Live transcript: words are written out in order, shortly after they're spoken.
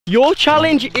Your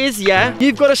challenge is, yeah,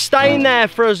 you've got to stay in there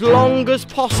for as long as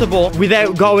possible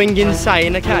without going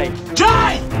insane, okay?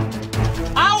 Jay!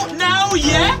 Out now,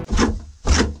 yeah?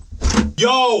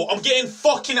 Yo, I'm getting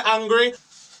fucking angry.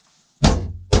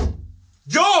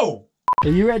 Yo! Are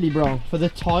you ready, bro, for the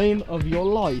time of your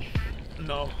life?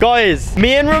 No. Guys,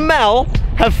 me and Ramel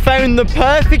have found the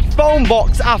perfect phone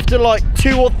box after like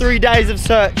 2 or 3 days of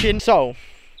searching. So,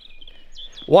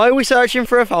 why are we searching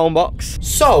for a phone box?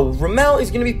 So, Ramel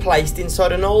is going to be placed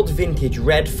inside an old vintage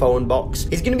red phone box.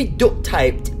 He's going to be duct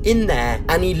taped in there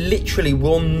and he literally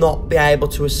will not be able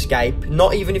to escape,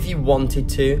 not even if he wanted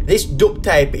to. This duct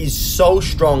tape is so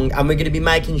strong and we're going to be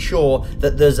making sure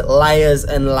that there's layers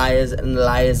and layers and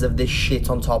layers of this shit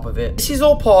on top of it. This is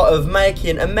all part of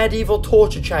making a medieval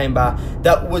torture chamber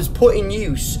that was put in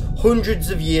use hundreds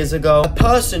of years ago. A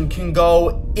person can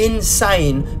go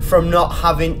insane from not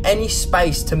having any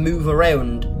space to move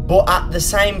around, but at the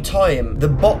same time, the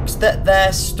box that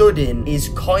they're stood in is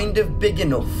kind of big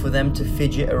enough for them to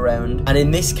fidget around. And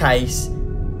in this case,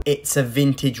 it's a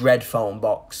vintage red phone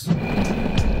box.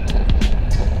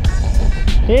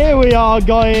 Here we are,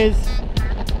 guys.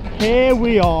 Here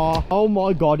we are. Oh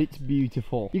my God, it's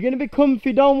beautiful. You're gonna be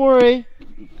comfy, don't worry.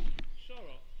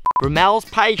 Ramel's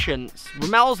patience,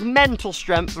 Ramel's mental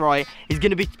strength, right, is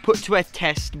going to be put to a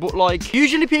test. But like,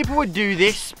 usually people would do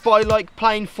this by like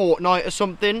playing Fortnite or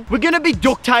something. We're going to be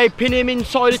duct taping him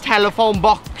inside a telephone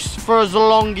box for as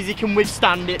long as he can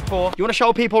withstand it for. You want to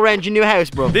show people around your new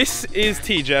house, bro? This is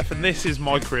TGF and this is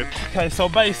my crib. Okay, so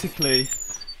basically,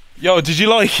 yo, did you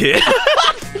like it?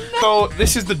 So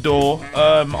this is the door.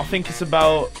 I think it's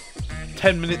about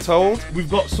 10 minutes old.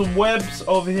 We've got some webs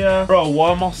over here. Bro,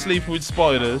 why am I sleeping with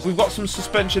spiders? We've got some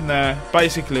suspension there.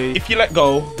 Basically, if you let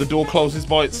go, the door closes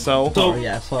by itself. So, oh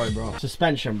yeah, sorry, bro.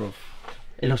 Suspension, bro.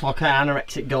 It looks like an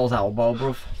anorexic girl's elbow,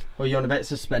 bro. Or you on about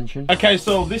suspension? okay,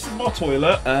 so this is my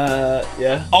toilet.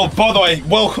 Yeah. Oh, by the way,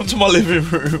 welcome to my living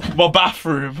room, my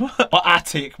bathroom, my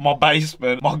attic, my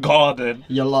basement, my garden.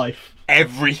 Your life.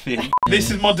 Everything.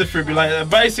 This is my defibrillator.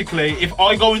 Basically, if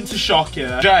I go into shock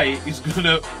here, Jay is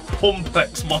gonna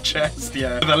pumplex my chest,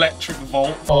 yeah, with electric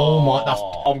volt. Oh my, that's...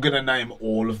 I'm gonna name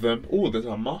all of them. Oh, there's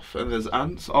a moth and there's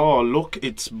ants. Oh, look,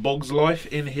 it's Bug's Life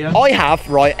in here. I have,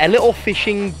 right, a little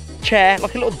fishing chair,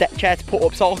 like a little deck chair to put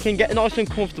up so I can get nice and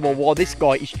comfortable while this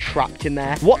guy is trapped in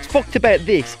there. What's fucked about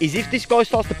this is if this guy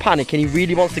starts to panic and he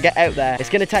really wants to get out there, it's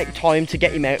going to take time to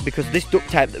get him out because this duct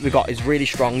tape that we got is really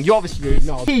strong. You obviously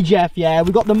know. TGF, yeah,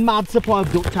 we got the mad supply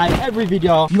of duct tape every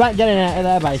video. You ain't getting out of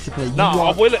there basically. No,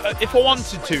 I will, if I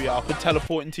wanted to, yeah, I could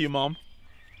teleport into your mum.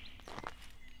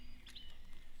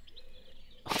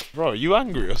 Bro, are you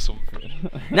angry or something?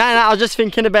 No, I was just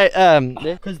thinking about,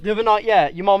 because the other night, yeah,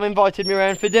 your mum invited me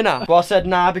around for dinner. But I said,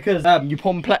 nah, because your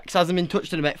pumplex hasn't been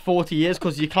touched in about 40 years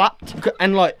because you clapped.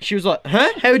 And like, she was like,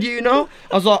 huh? How do you know?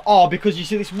 I was like, oh, because you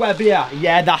see this web here?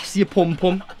 Yeah, that's your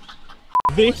pum-pum.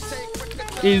 This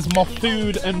is my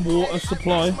food and water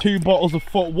supply. 2 bottles of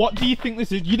foot. What do you think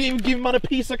this is? You didn't even give man a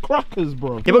piece of crackers,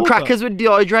 bro. Yeah, but crackers would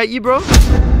dehydrate you, bro.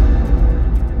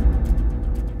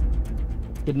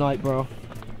 Good night, bro.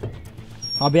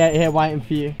 I'll be out here waiting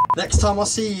for you. Next time I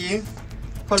see you,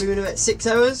 probably in about 6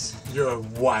 hours. You're a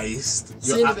waste.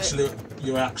 You're actually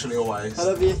a waste. I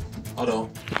love you. I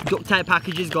don't. Duct tape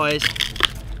packages, guys.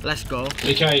 Let's go.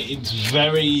 Okay, it's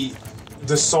very...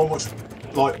 There's so much,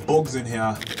 like, bugs in here.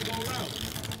 I'm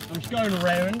just going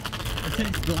around until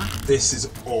it's black. This is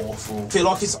awful. I feel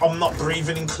like I'm not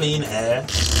breathing in clean air.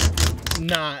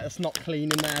 Nah, it's not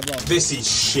clean in there, bro. This is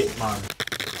shit, man.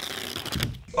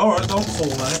 Alright, don't fall,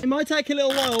 mate. It might take a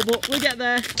little while, but we'll get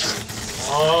there.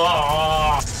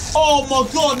 Oh my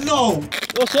God, no!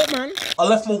 What's up, man? I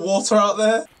left my water out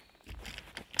there.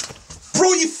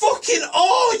 Bro, you fucking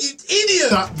you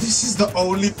idiot! This is the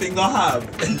only thing I have.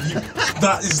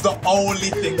 That is the only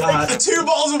thing I have. The 2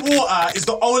 bottles of water is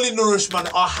the only nourishment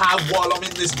I have while I'm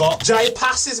in this box. Jay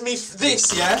passes me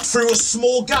this, yeah, through a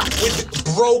small gap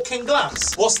with broken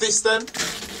glass. What's this then?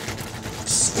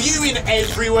 Spewing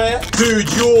everywhere.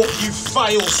 Dude, you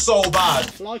fail so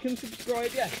bad. Like and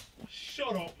subscribe, yeah.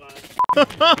 Shut up,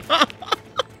 man.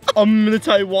 I'm gonna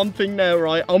tell you one thing now,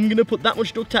 right? I'm gonna put that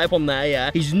much duct tape on there,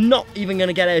 yeah? He's not even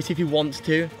gonna get out if he wants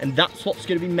to. And that's what's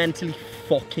gonna be mentally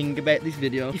fucking about this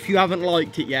video. If you haven't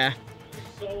liked it, yeah?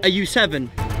 Are you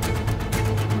 7?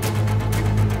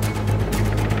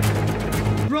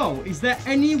 Bro, is there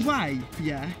any way,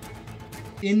 yeah,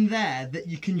 in there that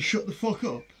you can shut the fuck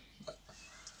up?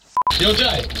 Yo,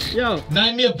 Jay. Yo.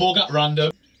 Name me a bug at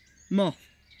random. Moth.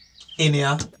 In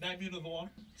here. Name me another one.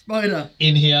 Spider.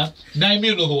 In here. Name me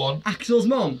another one. Axel's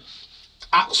mum.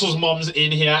 Axel's mum's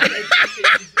in here.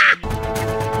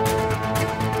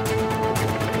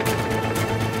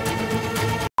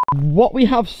 what we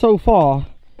have so far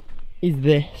is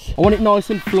this. I want it nice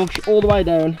and flush all the way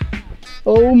down.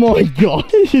 Oh my god,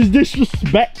 this is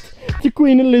disrespect to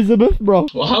Queen Elizabeth, bro.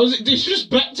 Well, how is it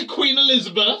disrespect to Queen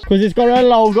Elizabeth? Because it's got her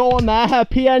logo on there, her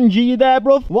PNG there,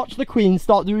 bro. Watch the Queen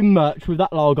start doing merch with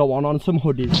that logo on some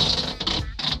hoodies.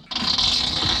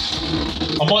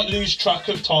 I might lose track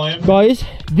of time. Guys,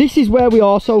 this is where we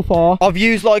are so far. I've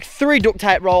used like 3 duct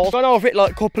tape rolls. Gone over it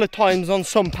like a couple of times on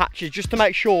some patches just to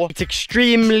make sure it's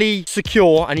extremely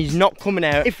secure and he's not coming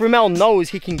out. If Ramel knows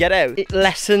he can get out, it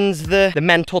lessens the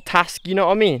mental task, you know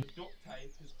what I mean? The duct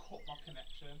tape has cut my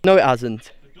connection. No, it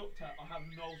hasn't. The duct tape, I have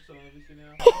no service in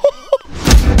here.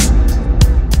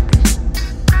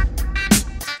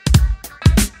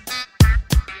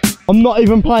 I'm not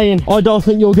even playing. I don't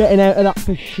think you're getting out of that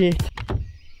for shit.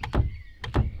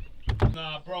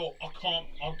 Nah, bro, I can't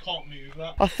move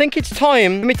that. I think it's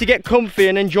time for me to get comfy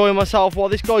and enjoy myself while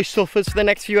this guy suffers for the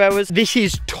next few hours. This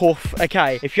is tough,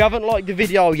 okay? If you haven't liked the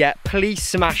video yet, please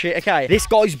smash it, okay? This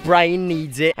guy's brain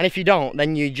needs it, and if you don't,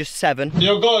 then you're just 7.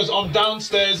 Yo, guys, I'm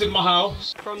downstairs in my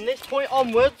house. From this point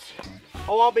onwards,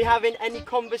 I won't be having any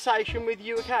conversation with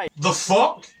you, okay? The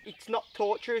fuck? It's not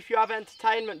torture if you have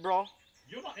entertainment, bro.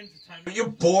 You're not entertained. You're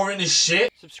boring as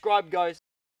shit. Subscribe, guys.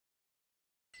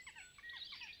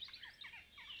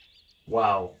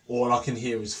 Wow, all I can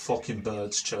hear is fucking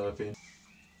birds chirping.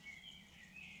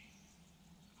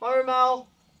 Hi, Ramel.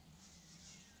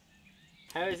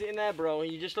 How is it in there, bro?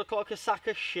 You just look like a sack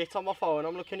of shit on my phone.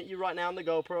 I'm looking at you right now on the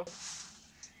GoPro.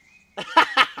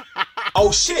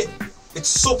 Oh shit! It's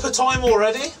supper time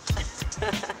already?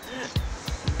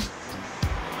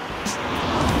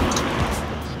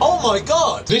 Oh my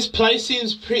god! This place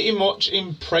seems pretty much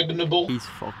impregnable. He's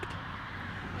fucked.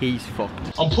 He's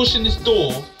fucked. I'm pushing this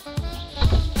door.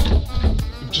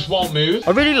 It just won't move.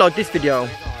 I really like this video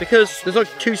because there's like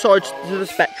 2 sides to the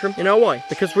spectrum. You know why?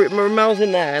 Because Ramel's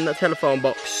in there and that telephone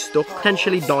box stuck,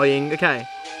 potentially dying, okay?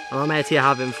 And I'm out here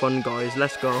having fun, guys.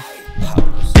 Let's go.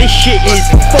 This shit is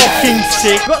fucking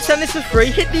sick. Got to send this for free.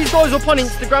 Hit these guys up on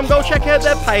Instagram. Go check out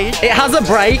their page. It has a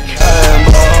break.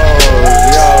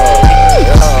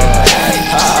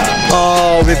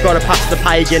 Oh, we've got to pass the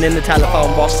pagan in the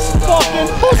telephone box. Fucking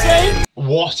pussy.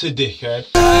 What a dickhead.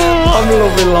 I'm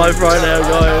loving life right now,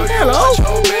 guys. Hello.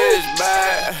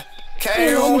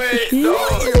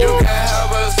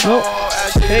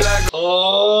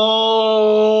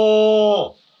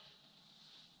 Oh,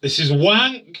 this is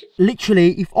wank.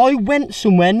 Literally, if I went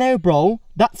somewhere now, bro,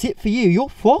 that's it for you. You're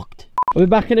fucked. I'll be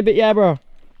back in a bit, yeah, bro.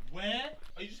 Where?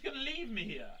 Are you just gonna leave me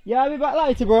here? Yeah, I'll be back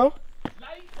later, bro.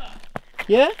 Later?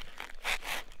 Yeah?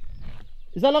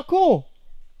 Is that not cool?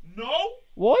 No.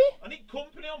 Why? I need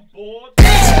company on board.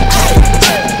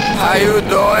 How you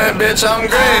doing, bitch? I'm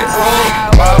great.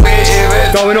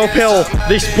 Going uphill.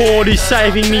 This board is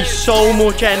saving me so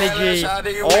much energy.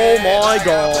 Oh my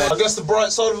god. I guess the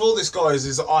bright side of all this, guys,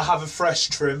 is I have a fresh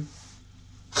trim.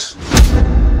 What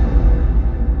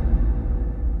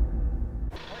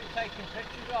are you taking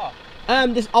pictures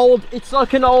of? This old, it's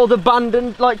like an old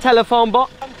abandoned like telephone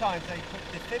box. Sometimes they put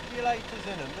defibrillators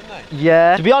in them, don't they?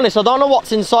 Yeah. To be honest, I don't know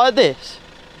what's inside this.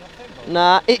 Nothing.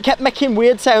 Nah, it kept making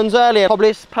weird sounds earlier. Probably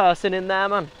this person in there,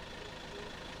 man.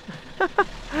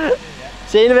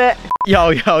 See you in a bit.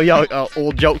 Yo,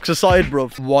 all jokes aside,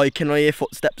 bruv. Why can I hear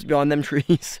footsteps behind them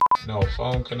trees? No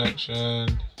phone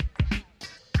connection.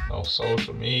 No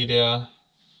social media.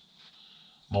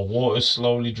 My water's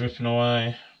slowly dripping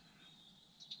away.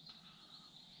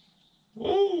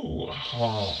 Ooh.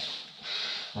 Oh.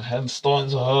 My head's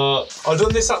starting to hurt. I've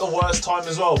done this at the worst time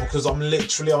as well because I'm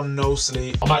literally on no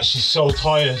sleep. I'm actually so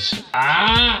tired.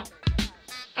 Ah!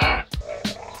 Ah.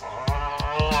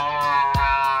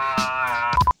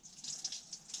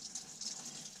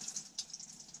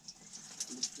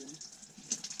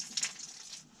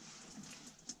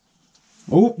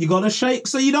 Oh, you gotta shake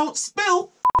so you don't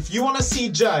spill. If you want to see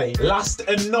Jay last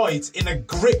a night in a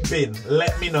grit bin,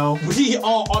 let me know. We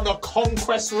are on a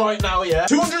conquest right now, yeah?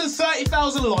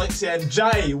 230,000 likes, yeah, and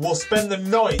Jay will spend the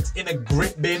night in a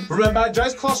grit bin. Remember,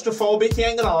 Jay's claustrophobic, he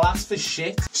ain't gonna last for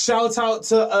shit. Shout out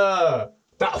to,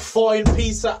 that fine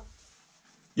piece of...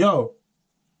 Yo,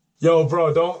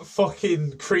 bro, don't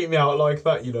fucking creep me out like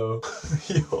that, you know?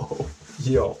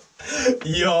 Yo.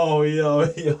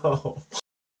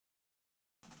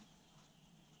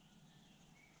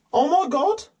 Oh my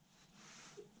god.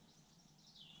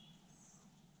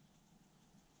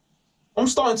 I'm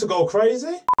starting to go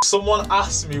crazy. Someone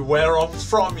asked me where I'm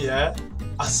from, yeah?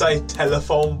 I say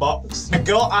telephone box. A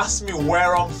girl asked me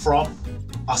where I'm from.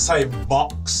 I say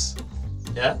box.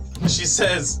 Yeah? She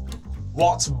says,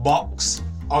 what's box?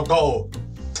 I go,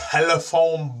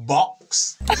 telephone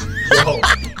box.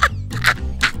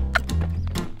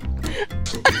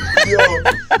 Yo,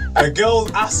 a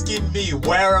girl's asking me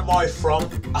where am I from.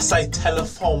 I say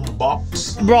telephone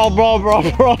box. Bro,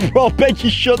 bet you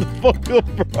shut the fuck up,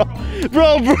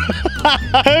 bro.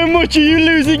 How much are you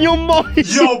losing your mind?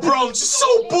 Yo, bro, I'm just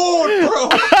so bored, bro.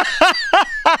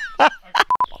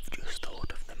 I've just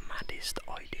thought of the maddest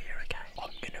idea, okay?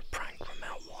 I'm gonna prank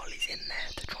Ramel while he's in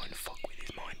there to try and fuck with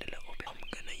his mind a little bit. I'm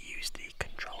gonna use the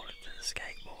controller to the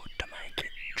skateboard to make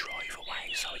it drive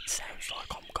away so it sounds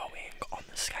like I'm going on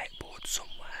the skateboard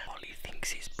somewhere while he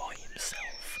thinks he's by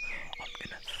himself. I'm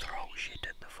gonna throw shit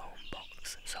at the phone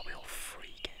box so he'll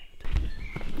freak out.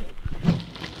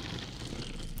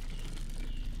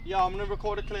 Yeah, I'm gonna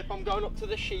record a clip. I'm going up to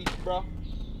the sheep, bro.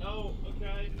 Oh,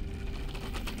 okay.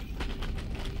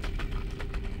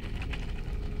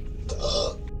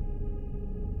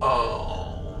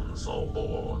 Oh, I'm so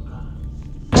bored.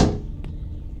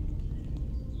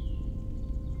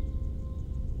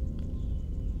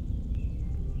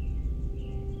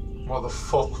 What the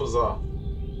fuck was that?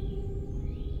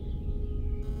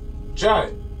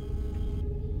 Jay?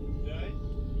 Jay?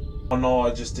 Oh no,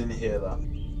 I just didn't hear that.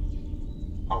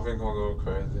 I think I'll go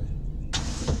crazy.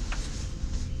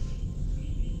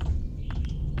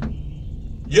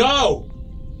 Yo!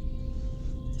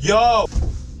 Yo!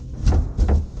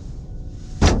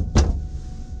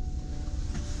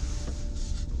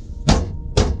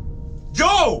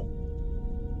 Yo!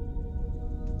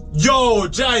 Yo,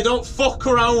 Jay, don't fuck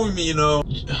around with me, you know.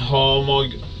 Oh my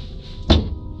god.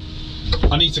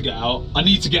 I need to get out. I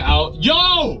need to get out.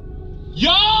 Yo!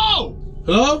 Yo!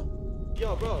 Hello?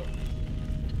 Yo, bro.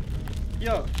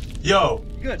 Yo. Yo.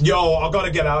 Good. Yo, I gotta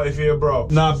get out of here, bro.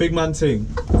 Nah, big man thing.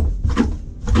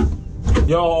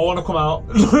 Yo, I wanna come out.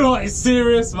 Like, it's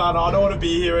serious, man. I don't wanna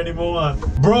be here anymore, man.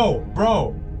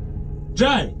 Bro.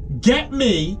 Jay, get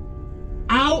me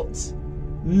out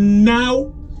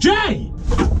now. Jay!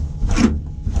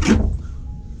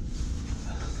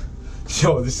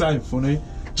 Yo, this ain't funny.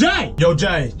 Jay! Yo,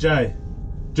 Jay.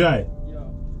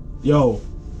 Yo,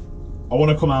 I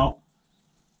wanna come out.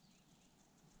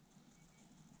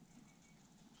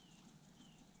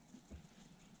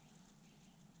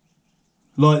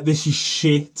 Like, this is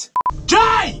shit.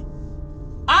 Jay!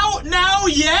 Out now,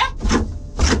 yeah?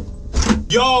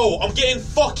 Yo, I'm getting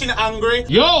fucking angry.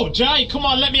 Yo, Jay, come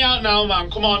on, let me out now, man.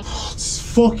 Come on. It's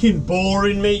fucking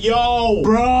boring me, yo.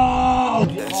 Bro!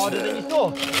 Harder than you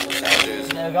thought.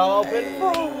 There go, open.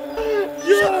 Bro.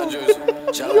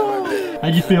 How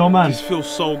do you feel, man? This feels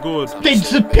so good.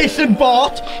 Bits of piss and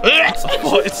Bart.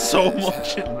 Oh, it's so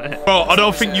much in there. Bro, I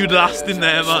don't think you'd last in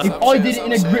there, man. If I did it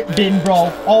in a grip bin,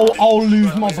 bro, I'll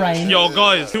lose my brain. Yo,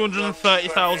 guys,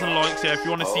 230,000 likes here if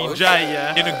you want to see Jay,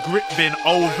 yeah, in a grip bin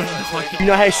overnight. You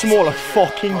know how small a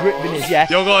fucking grip bin is, yeah?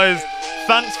 Yo, guys,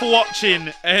 thanks for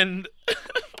watching, and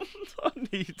I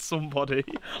need somebody.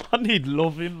 I need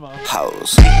loving, man.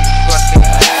 House.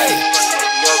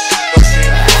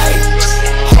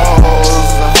 Oh.